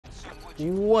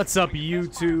What's up,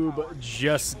 YouTube?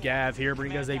 JustGav here,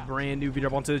 bringing you guys a brand new video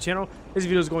up onto the channel. This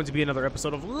video is going to be another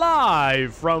episode of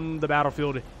Live from the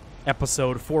Battlefield,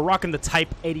 episode 4. Rocking the Type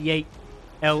 88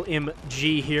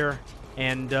 LMG here,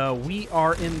 and we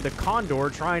are in the Condor,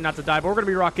 trying not to die, but we're going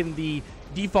to be rocking the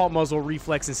default muzzle,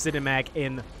 reflex, and Cinemac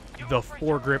in the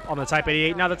foregrip on the Type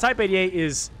 88. Now, the Type 88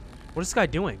 is... What is this guy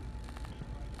doing?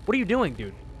 What are you doing,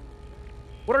 dude?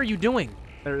 What are you doing?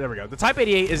 There we go. The Type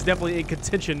 88 is definitely in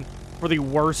contention for the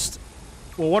worst,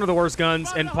 well, one of the worst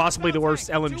guns and possibly the worst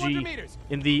LMG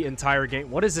in the entire game.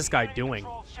 What is this guy doing?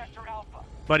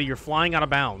 Buddy, you're flying out of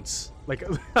bounds. Like,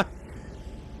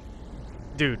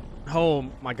 dude, oh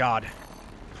my God.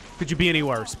 Could you be any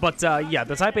worse? But, yeah,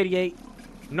 the Type 88,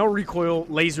 no recoil,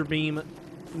 laser beam,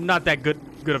 not that good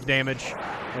of damage.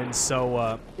 And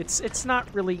so, it's not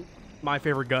really my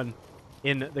favorite gun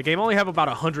in the game. I only have about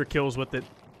 100 kills with it.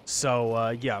 So,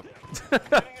 yeah.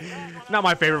 Not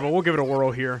my favorite, but we'll give it a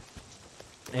whirl here.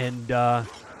 And,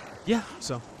 yeah,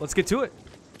 so let's get to it.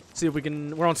 See if we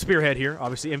can... We're on Spearhead here,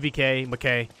 obviously. MVK,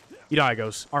 McKay. You know how it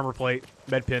goes. Armor plate,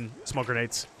 med pin, smoke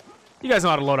grenades. You guys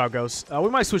know how the loadout goes. We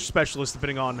might switch specialists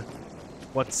depending on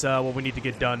what we need to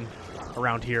get done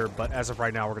around here. But as of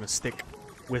right now, we're going to stick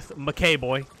with McKay,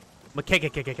 boy.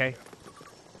 McKay.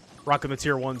 Rocking the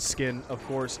tier 1 skin, of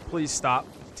course. Please stop,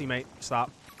 teammate.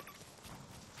 Stop.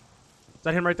 Is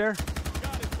that him right there?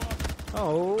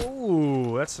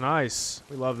 Oh, that's nice.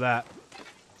 We love that.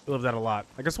 We love that a lot.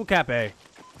 I guess we'll cap A,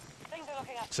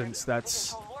 since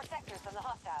that's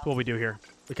what we do here.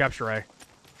 We capture A.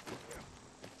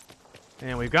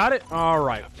 And we've got it. All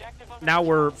right. Now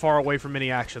we're far away from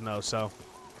any action, though, so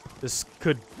this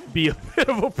could be a bit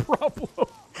of a problem.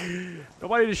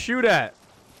 Nobody to shoot at.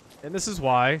 And this is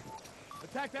why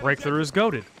Breakthrough is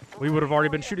goated. We would have already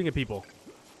been shooting at people.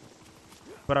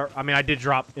 But, I mean, I did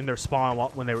drop in their spawn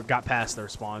when they got past their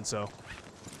spawn, so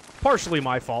partially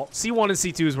my fault. C1 and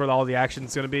C2 is where all the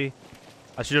action's going to be.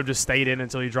 I should have just stayed in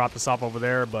until you dropped us off over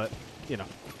there, but, you know.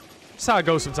 That's how it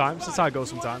goes sometimes. That's how it goes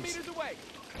sometimes.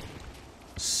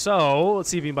 So, let's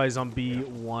see if anybody's on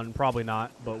B1. Probably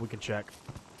not, but we can check.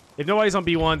 If nobody's on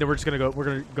B1, then we're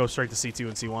going to go straight to C2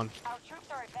 and C1.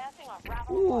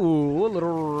 Ooh, a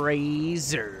little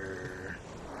razor.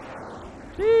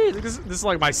 This is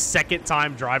like my second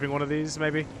time driving one of these,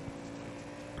 maybe.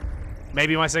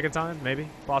 Maybe my second time, maybe,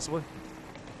 possibly.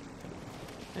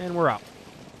 And we're out.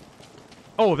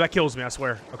 Oh, that kills me, I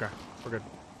swear. Okay, we're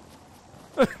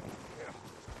good.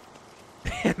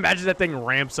 Imagine that thing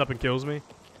ramps up and kills me.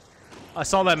 I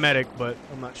saw that medic, but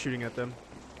I'm not shooting at them.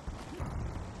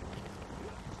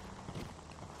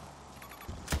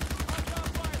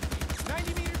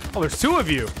 Oh, there's two of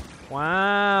you.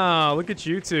 Wow, look at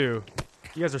you two.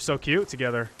 You guys are so cute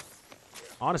together.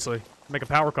 Honestly, make a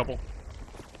power couple. Is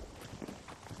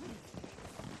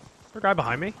there a guy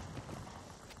behind me?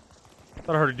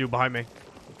 Thought I heard a dude behind me.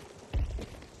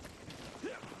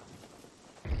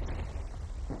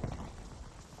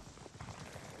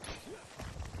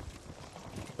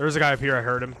 There's a guy up here. I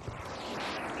heard him.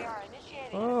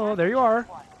 Oh, there you are.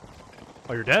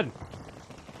 Oh, you're dead.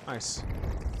 Nice.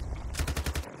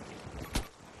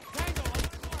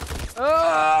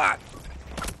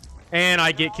 And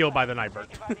I get killed by the Nightbird.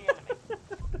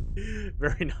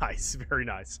 Very nice. Very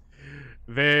nice.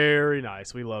 Very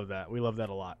nice. We love that. We love that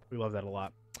a lot. We love that a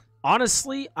lot.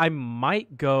 Honestly, I might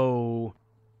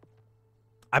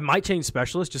change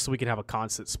specialist just so we can have a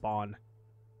constant spawn.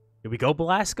 Did we go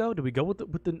Blasco? Did we go with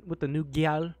the new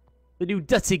gal? The new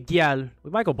dirty gal.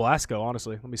 We might go Blasco,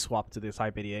 honestly. Let me swap to the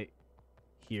Type 88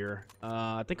 here.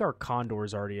 I think our Condor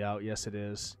is already out. Yes, it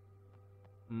is.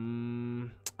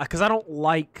 Because I don't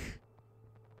like...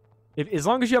 as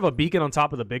long as you have a beacon on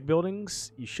top of the big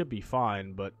buildings, you should be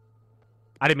fine, but...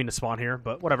 I didn't mean to spawn here,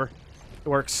 but whatever. It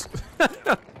works.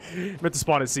 Meant to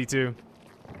spawn at C2.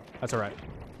 That's alright.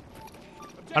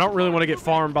 I don't really want to get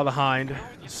farmed by the Hind,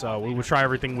 so we will try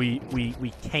everything we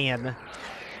can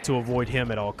to avoid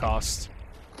him at all costs.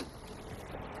 Is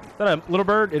that a little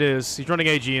bird? It is. He's running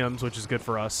AGMs, which is good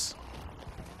for us.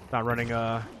 Not running,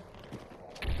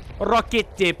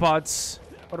 rocket pods.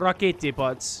 Rocket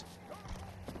pods.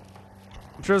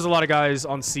 I'm sure there's a lot of guys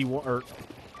on C1 or...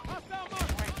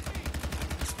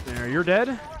 There, you're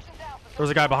dead. There's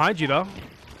a guy behind you, though.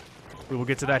 We will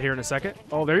get to that here in a second.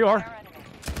 Oh, there you are.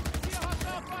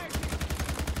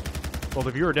 Both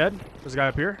of you are dead. There's a guy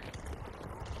up here.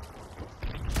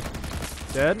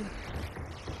 Dead.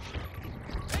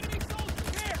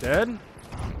 Dead.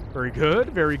 Very good.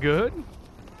 Very good.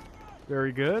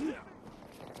 Very good.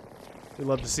 We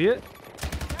love to see it.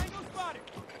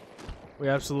 We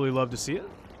absolutely love to see it.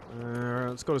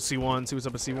 Let's go to C1, see what's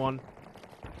up at C1.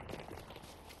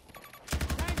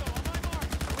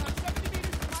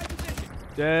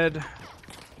 Dead.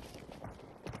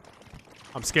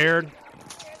 I'm scared.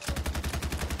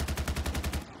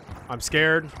 I'm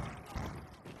scared.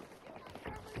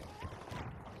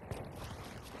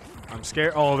 I'm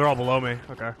scared. Oh, they're all below me.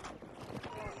 Okay.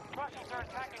 Russians are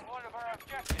attacking one of our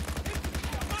objectives.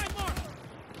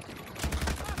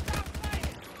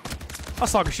 I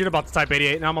was talking shit about the Type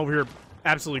 88, and I'm over here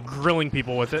absolutely grilling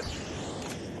people with it.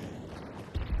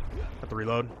 Have to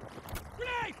reload.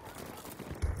 Grenade!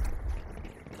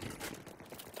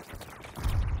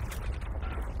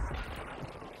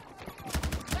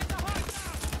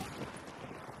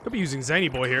 Could be using Zany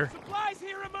Boy here. Supplies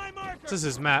here at my marker. This is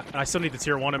his map, and I still need to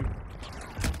tier 1 him.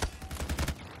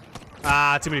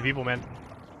 Ah, too many people, man.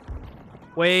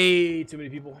 Way too many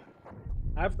people.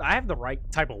 I have the right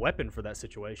type of weapon for that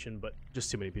situation, but just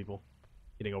too many people.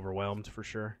 Getting overwhelmed for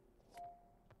sure.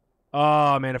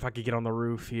 Oh, man, if I could get on the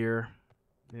roof here,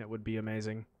 it would be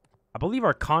amazing. I believe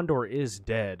our Condor is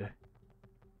dead.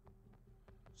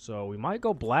 So we might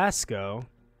go Blasco.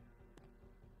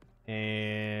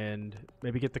 And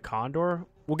maybe get the Condor.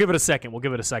 We'll give it a second. We'll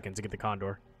give it a second to get the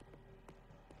Condor.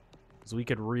 Because we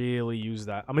could really use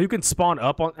that. I mean, you can spawn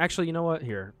up on... Actually, you know what?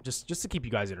 Here. Just to keep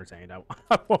you guys entertained.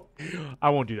 I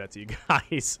won't do that to you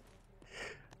guys.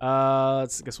 I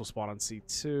guess we'll spawn on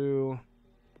C2.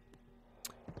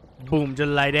 Boom. Just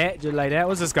like that. Just like that.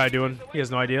 What's this guy doing? He has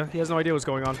no idea. He has no idea what's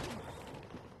going on.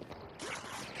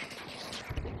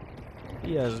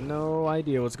 He has no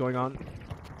idea what's going on.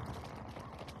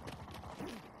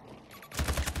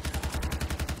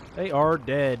 They are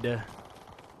dead. I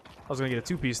was gonna get a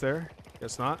two-piece there.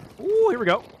 Guess not. Ooh, here we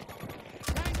go.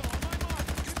 Tango on my mark.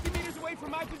 50 meters away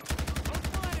from my position.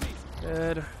 Multiple enemies.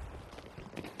 Dead.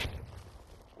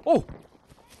 Oh!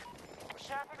 We're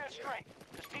sharper than straight.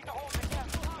 Just need to hold the gap.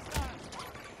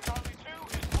 Charlie 2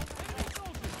 is holding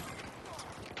soldiers.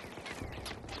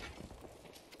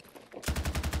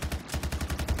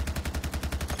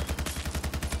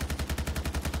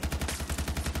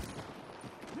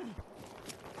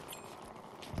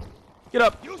 Get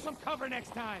up. Use some cover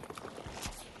next time.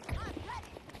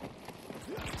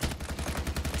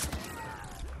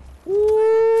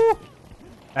 Woo!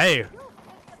 Hey.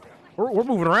 We're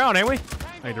moving around, ain't we?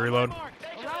 I need to reload. Around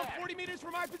 40 meters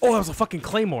from my position. Oh, that was a fucking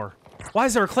Claymore. Why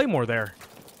is there a Claymore there?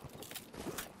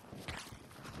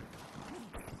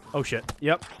 Oh, shit.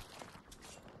 Yep.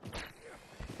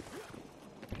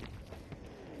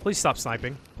 Please stop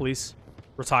sniping. Please.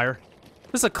 Retire.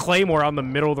 There's a Claymore out in the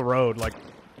middle of the road, like,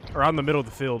 or out in the middle of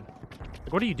the field.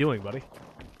 Like, what are you doing, buddy?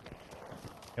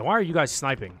 And why are you guys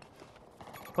sniping?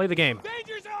 Play the game.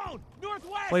 Danger zone!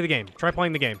 Northwest! Play the game. Try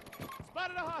playing the game.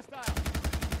 Spotted a hostile.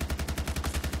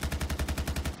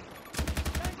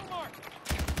 Tango mark.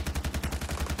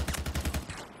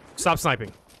 Stop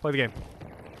sniping. Play the game.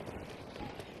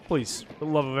 Please. For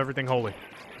the love of everything holy.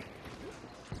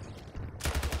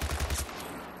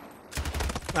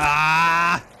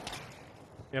 Ah!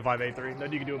 M5A3.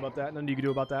 Nothing you can do about that. Nothing you can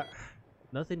do about that.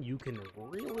 Nothing you can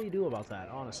really do about that,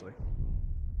 honestly.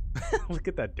 Look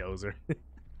at that dozer.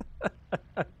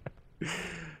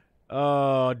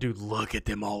 Oh, dude, look at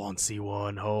them all on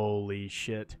C1. Holy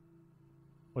shit.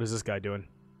 What is this guy doing?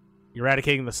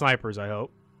 Eradicating the snipers, I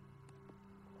hope.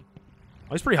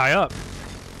 Oh, he's pretty high up.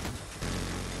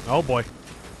 Oh, boy.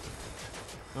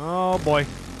 Oh, boy.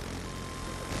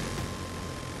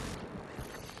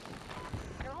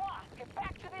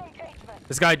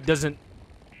 This guy doesn't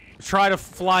try to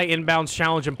fly inbounds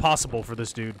challenge impossible for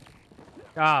this dude.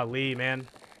 Golly, man.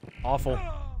 Awful.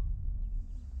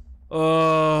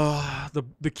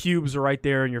 The cubes are right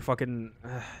there and you're fucking...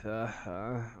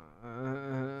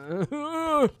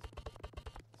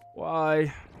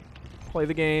 Why? Play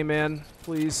the game, man.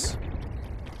 Please.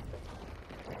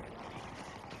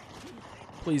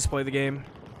 Please play the game.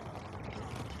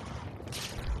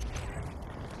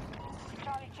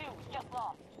 Charlie 2 is just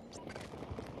lost.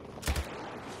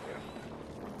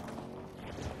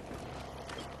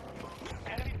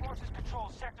 Enemy forces control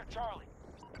sector Charlie.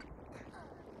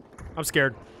 I'm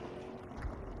scared.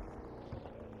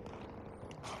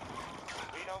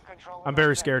 We don't control. I'm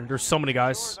very scared. There's so many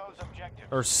guys.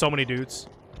 There's so many dudes.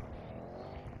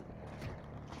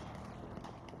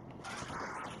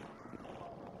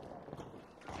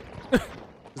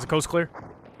 Is the coast clear?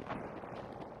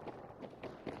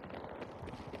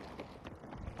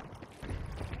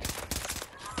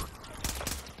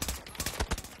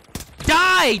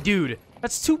 Die, dude!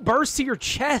 That's 2 bursts to your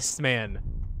chest, man.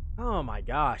 Oh my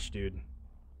gosh, dude.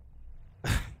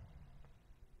 The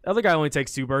other guy only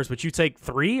takes 2 bursts, but you take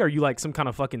 3? Are you like some kind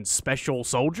of fucking special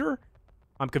soldier?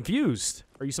 I'm confused.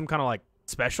 Are you some kind of like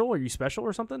special? Are you special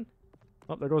or something?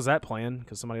 Oh, there goes that plan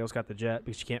because somebody else got the jet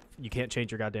because you can't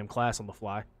change your goddamn class on the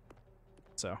fly.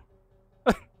 So,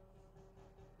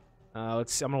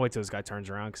 let's see. I'm gonna wait till this guy turns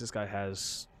around because this guy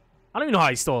has. I don't even know how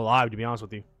he's still alive, to be honest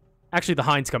with you. Actually, the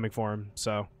Hind's coming for him.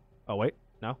 So, oh wait,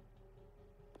 no.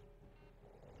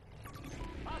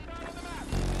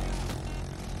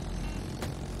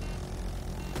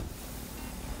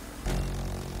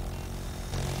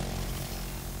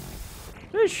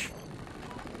 Fish.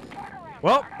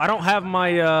 Well, I don't have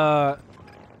my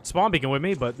spawn beacon with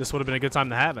me, but this would have been a good time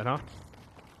to have it, huh?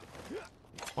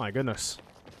 My goodness.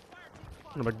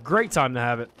 Would have been a great time to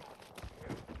have it.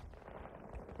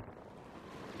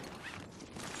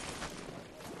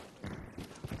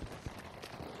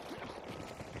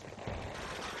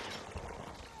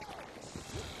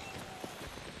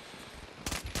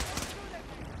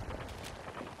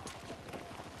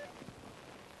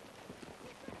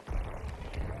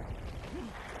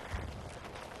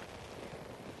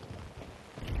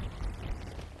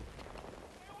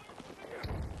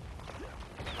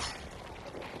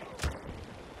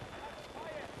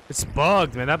 It's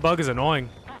bugged, man. That bug is annoying.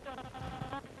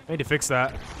 I need to fix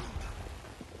that.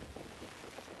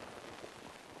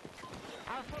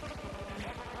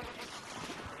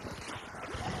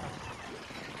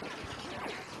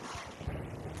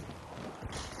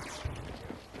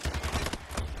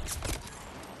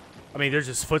 I mean, there's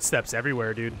just footsteps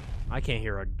everywhere, dude. I can't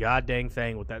hear a goddamn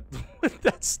thing with that with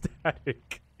that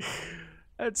static.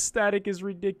 That static is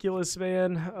ridiculous,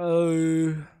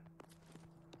 man.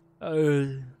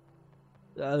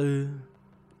 Can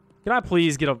I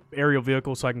please get an aerial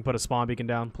vehicle so I can put a spawn beacon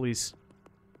down, please?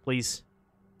 Please.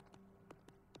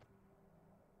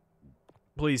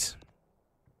 Please.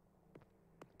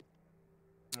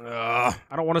 I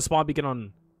don't want a spawn beacon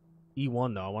on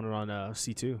E1, though. I want it on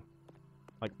C2.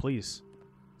 Like, please.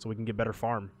 So we can get better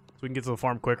farm. So we can get to the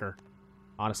farm quicker.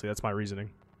 Honestly, that's my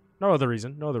reasoning. No other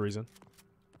reason. No other reason.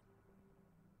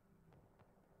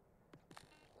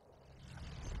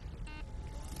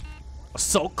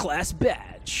 Assault class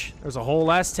badge. There's a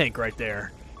whole ass tank right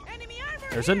there.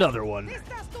 There's another one.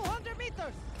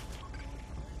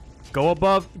 Go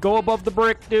above the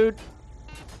brick, dude.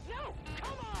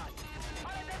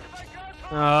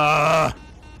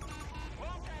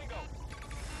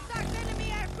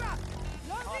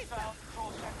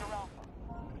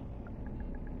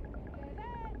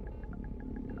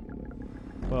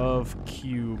 Above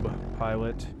cube,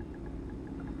 pilot.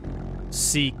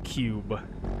 C cube.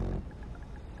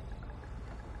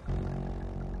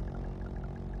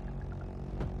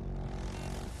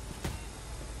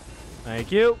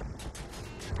 Thank you.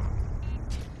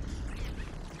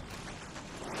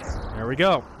 There we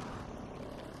go.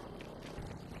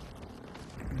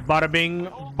 Bada bing,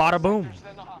 bada boom.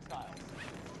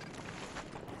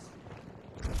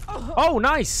 Oh,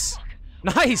 nice.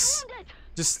 Nice.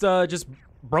 Just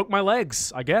broke my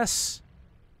legs, I guess.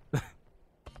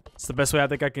 It's the best way I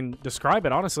think I can describe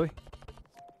it, honestly.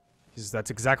 Because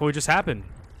that's exactly what just happened.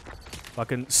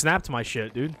 Fucking snapped my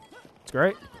shit, dude. It's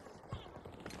great.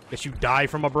 Guess you die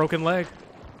from a broken leg.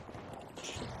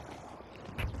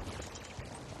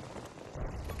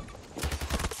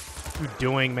 What are you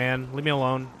doing, man? Leave me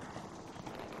alone.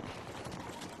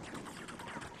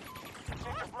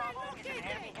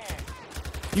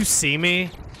 You see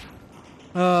me?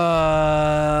 The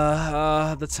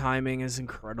timing is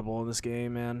incredible in this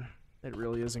game, man. It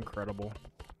really is incredible.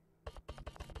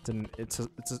 It's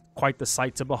quite the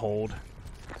sight to behold.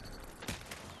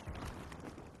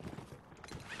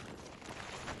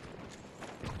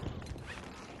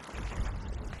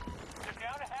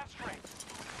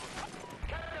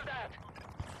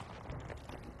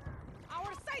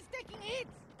 Our site's taking hits.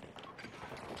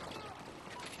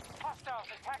 Hostiles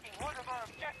attacking one of our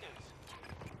objectives.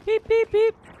 Beep, beep,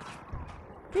 beep.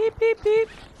 Beep, beep, beep.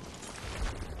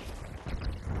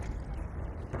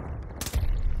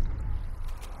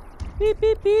 Beep,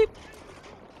 beep, beep.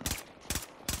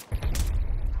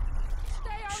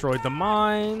 Destroyed the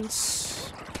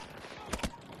mines.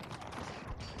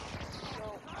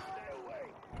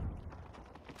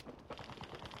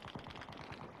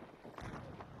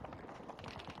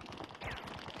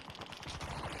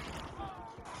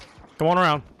 Come on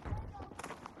around.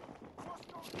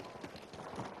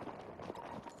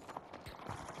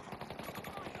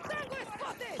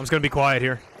 I'm just gonna be quiet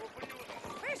here.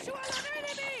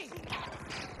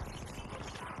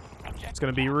 It's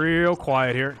gonna be real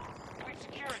quiet here. We've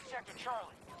secured Sector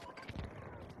Charlie.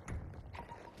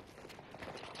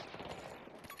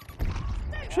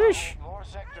 Sheesh. More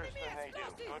sectors than they do.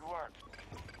 Good work.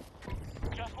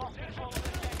 Just lost control of this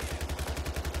sector.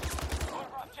 One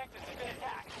of our objectives has been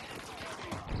attacked.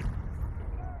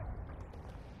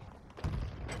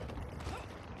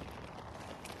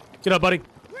 Get up, buddy.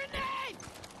 Grenade!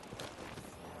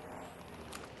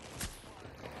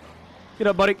 Get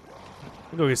up, buddy.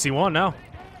 We'll go get C1 now.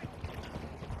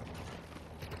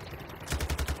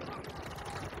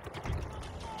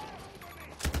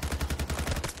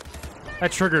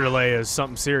 That trigger delay is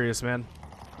something serious, man.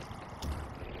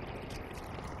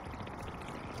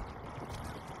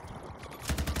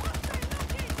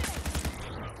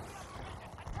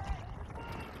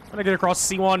 I'm gonna get across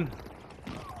C1.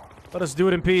 Let us do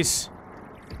it in peace.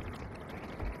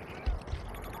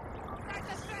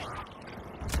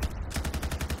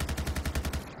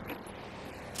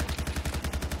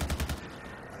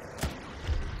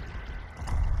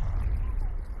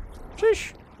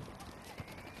 Sheesh.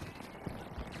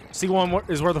 C1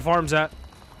 is where the farm's at.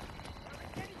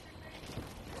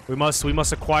 We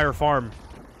must acquire farm.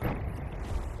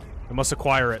 We must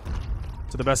acquire it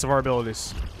to the best of our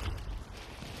abilities.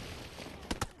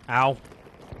 Ow.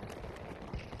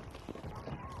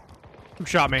 Who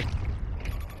shot me?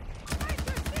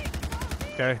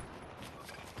 Okay.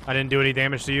 I didn't do any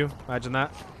damage to you. Imagine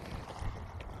that.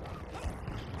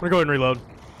 I'm gonna go ahead and reload.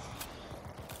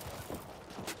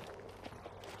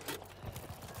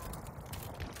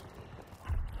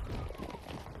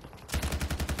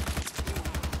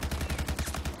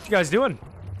 What you guys doing?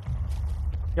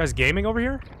 You guys gaming over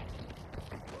here?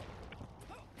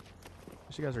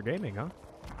 Guess you guys are gaming, huh?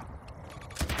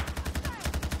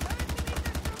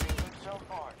 So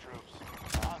far, troops.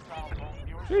 The hostiles hold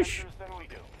fewer Sheesh. sectors than we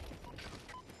do.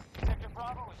 Sector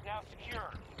Bravo is now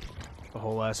secure. The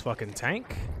whole ass fucking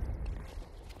tank?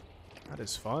 That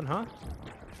is fun, huh?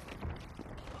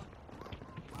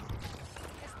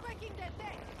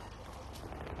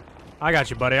 I got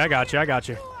you, buddy. I got you. I got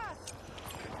you.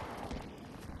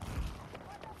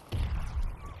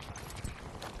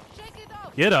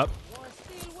 Get up.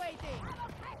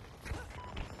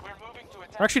 We're moving to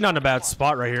attack. We're actually not in a bad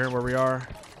spot right here where we are.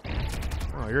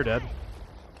 Oh, you're dead.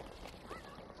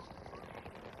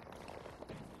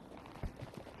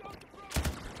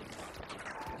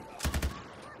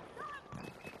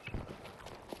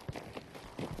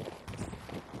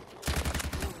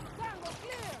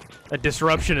 That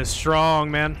disruption is strong,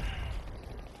 man.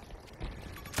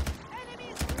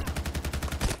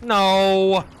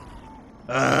 No.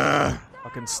 Ugh.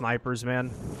 Fucking snipers, man.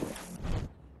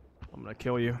 I'm gonna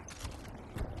kill you.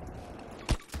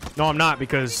 No, I'm not,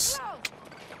 because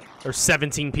there's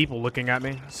 17 people looking at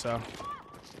me, so.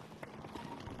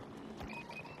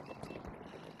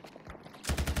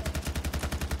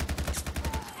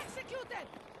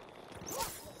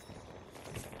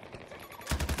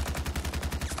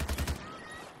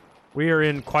 We are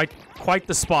in quite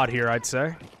the spot here, I'd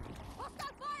say.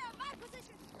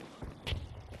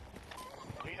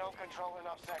 We don't control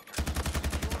enough sectors.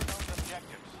 Fewer those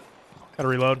objectives. Gotta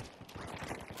reload.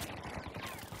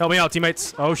 Help me out,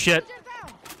 teammates. Oh shit.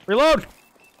 Reload!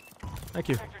 Thank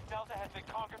you. Sector Delta has been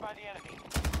conquered by the enemy.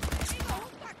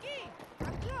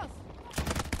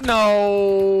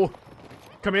 No!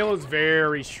 Camilla's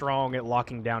very strong at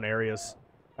locking down areas.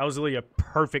 That was really a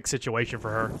perfect situation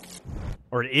for her.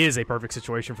 Or it is a perfect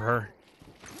situation for her.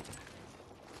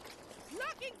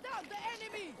 Knocking down the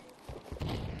enemy.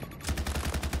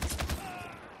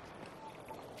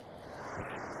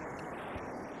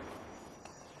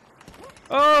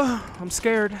 Oh, I'm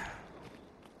scared. I'm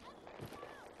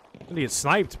gonna get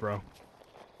sniped, bro.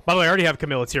 By the way, I already have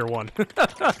Camilla tier 1.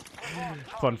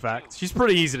 Fun fact. She's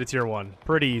pretty easy to tier 1.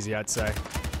 Pretty easy, I'd say.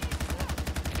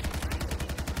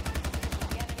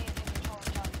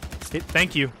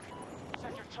 Thank you.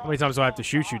 How many times do I have to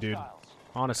shoot you, dude?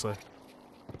 Honestly.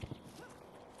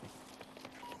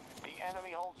 The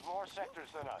enemy holds more sectors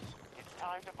than us. It's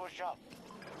time to push up.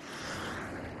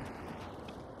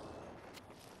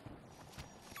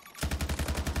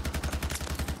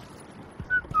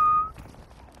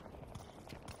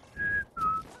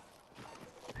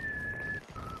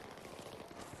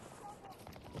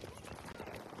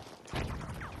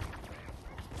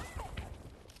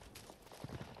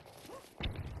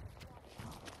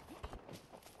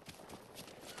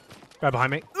 Guy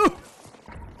behind me. Ooh!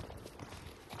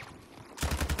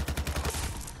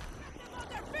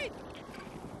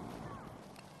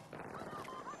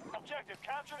 Objective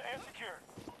captured and secured.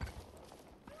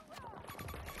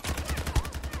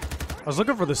 I was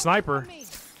looking for the sniper.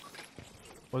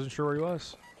 Wasn't sure where he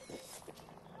was.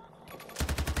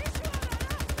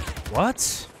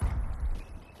 What?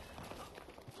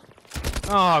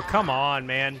 Oh, come on,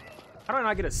 man. How do I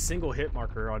not get a single hit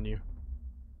marker on you?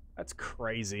 That's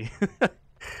crazy.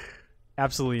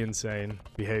 Absolutely insane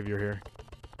behavior here.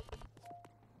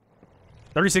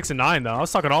 36 and 9, though. I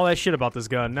was talking all that shit about this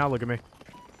gun. Now look at me.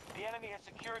 The enemy has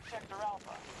secured Sector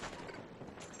Alpha.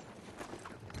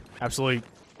 Absolutely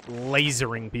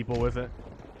lasering people with it.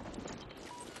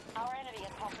 Our enemy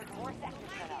has conquered more sectors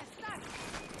than us.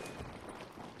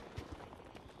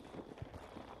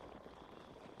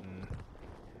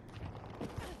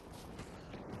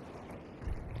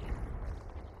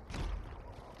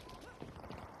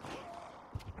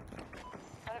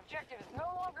 An objective is no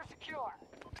longer secure.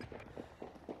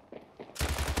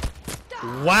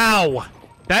 Wow,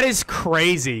 that is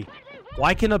crazy.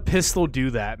 Why can a pistol do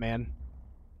that, man?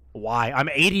 Why? I'm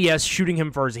ADS shooting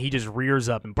him first, and he just rears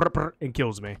up and and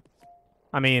kills me.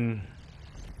 I mean,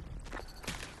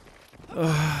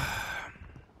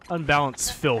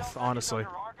 unbalanced filth, honestly. Under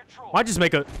our control. Why just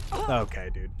make a? Okay,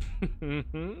 dude.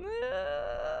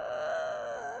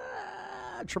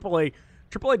 AAA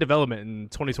development in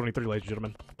 2023, ladies and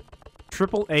gentlemen.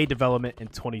 AAA development in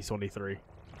 2023.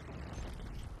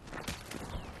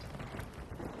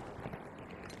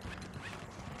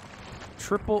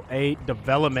 AAA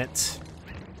development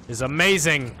is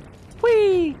amazing.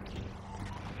 Whee!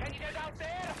 Can you get out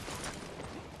there?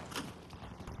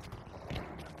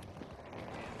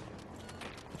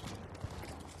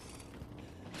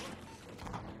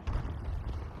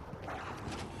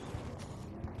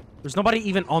 There's nobody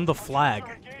even on the flag.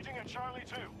 Engaging at Charlie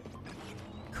 2.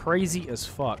 Crazy as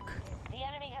fuck. The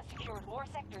enemy has secured more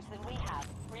sectors than we have.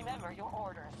 Remember your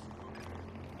orders.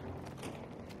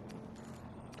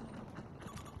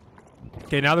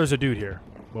 Okay, now there's a dude here.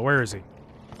 Well, where is he?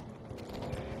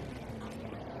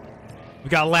 We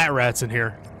got lat rats in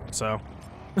here, so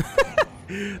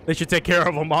they should take care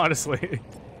of them, honestly.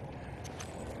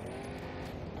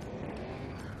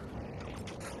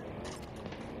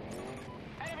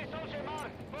 Enemy soldier on.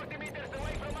 40 meters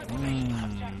away from my position.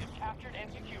 Objective captured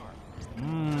and secure.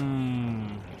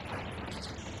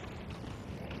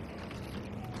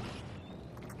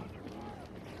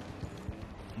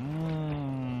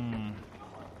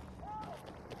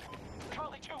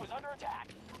 Charlie 2 is under attack.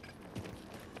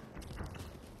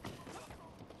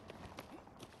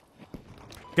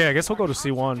 Okay, I guess we'll go to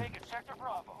C1. Taking Sector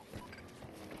Bravo.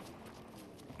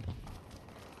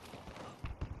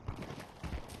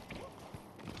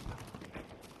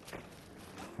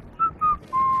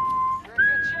 We're in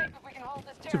good shape if we can hold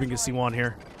this See if we can get territory. C1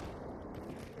 here.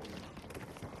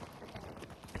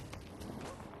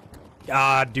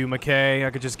 God, dude, McKay. I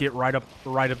could just get right up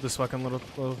this fucking little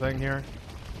thing here.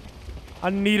 I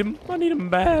need him. I need him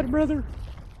bad, brother.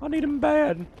 I need him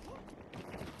bad.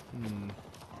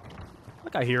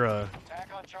 Like I hear a. Attack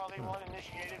on Charlie 1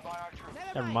 initiated by our troops.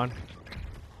 Never mind.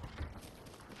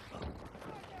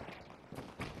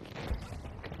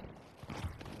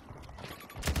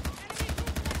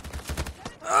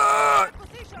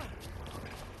 Position.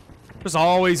 There's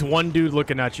always one dude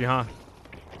looking at you, huh?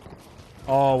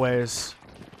 Always.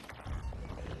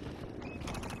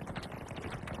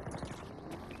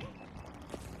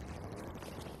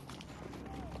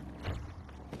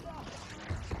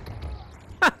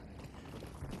 Ha!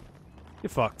 You're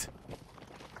fucked.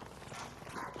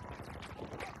 Enemy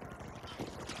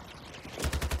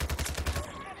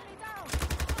down.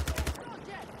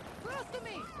 Project. Close to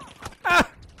me. Ah!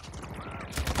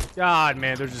 God,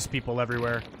 man, there's just people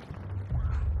everywhere.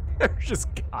 There's just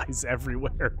guys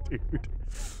everywhere, dude.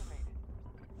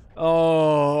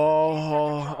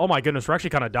 Oh my goodness, we're actually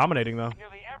kind of dominating though.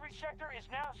 Nearly every sector is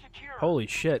now secure. Holy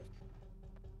shit.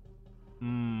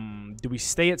 Do we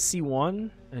stay at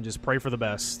C1 and just pray for the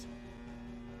best?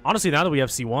 Honestly, now that we have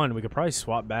C1, we could probably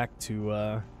swap back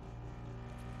to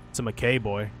McKay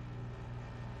boy.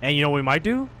 And you know what we might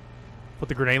do? Put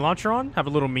the grenade launcher on, have a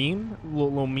little meme,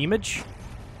 little memeage.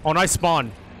 Oh, nice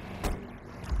spawn.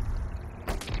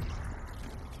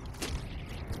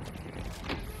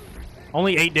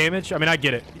 Only 8 damage. I mean, I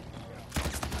get it.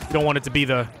 You don't want it to be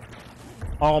the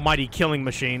almighty killing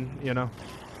machine, you know.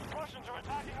 Russians are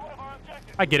attacking one of our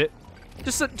objectives. I get it.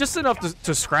 Just enough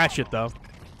to scratch it, though.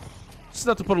 Just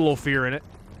enough to put a little fear in it.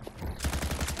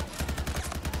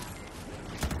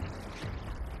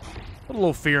 Put a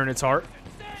little fear in its heart.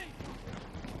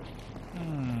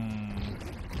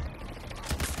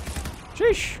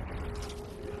 Sheesh.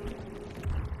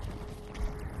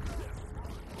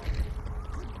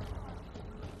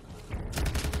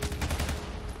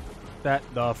 That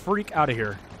the freak out of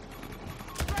here.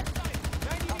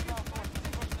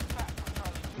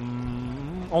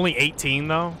 Only 18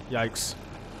 though. Yikes.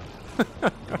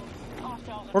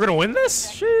 We're gonna win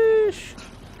this? Sheesh.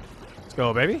 Let's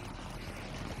go, baby.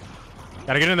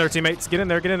 Gotta get in there, teammates. Get in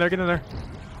there, get in there, get in there.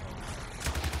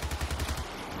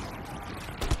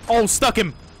 Oh, stuck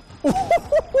him.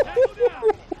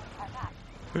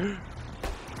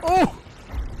 Oh.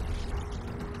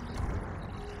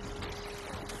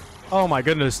 Oh my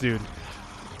goodness, dude.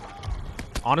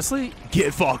 Honestly,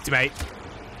 get fucked, mate.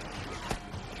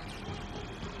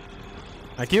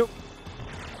 Thank you.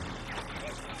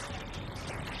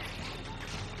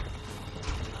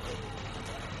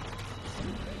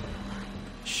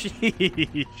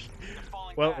 Sheesh.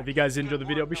 Well, if you guys enjoyed the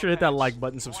video, be sure to hit that like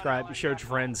button, subscribe, share it with your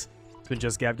friends. It's been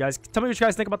JustGav, guys. Tell me what you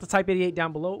guys think about the Type 88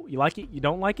 down below. You like it? You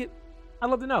don't like it? I'd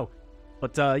love to know.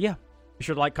 But, yeah. Be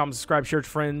sure to like, comment, subscribe, share it with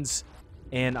your friends.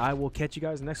 And I will catch you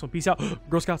guys in the next one. Peace out.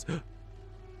 Girl Scouts.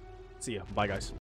 See ya. Bye, guys.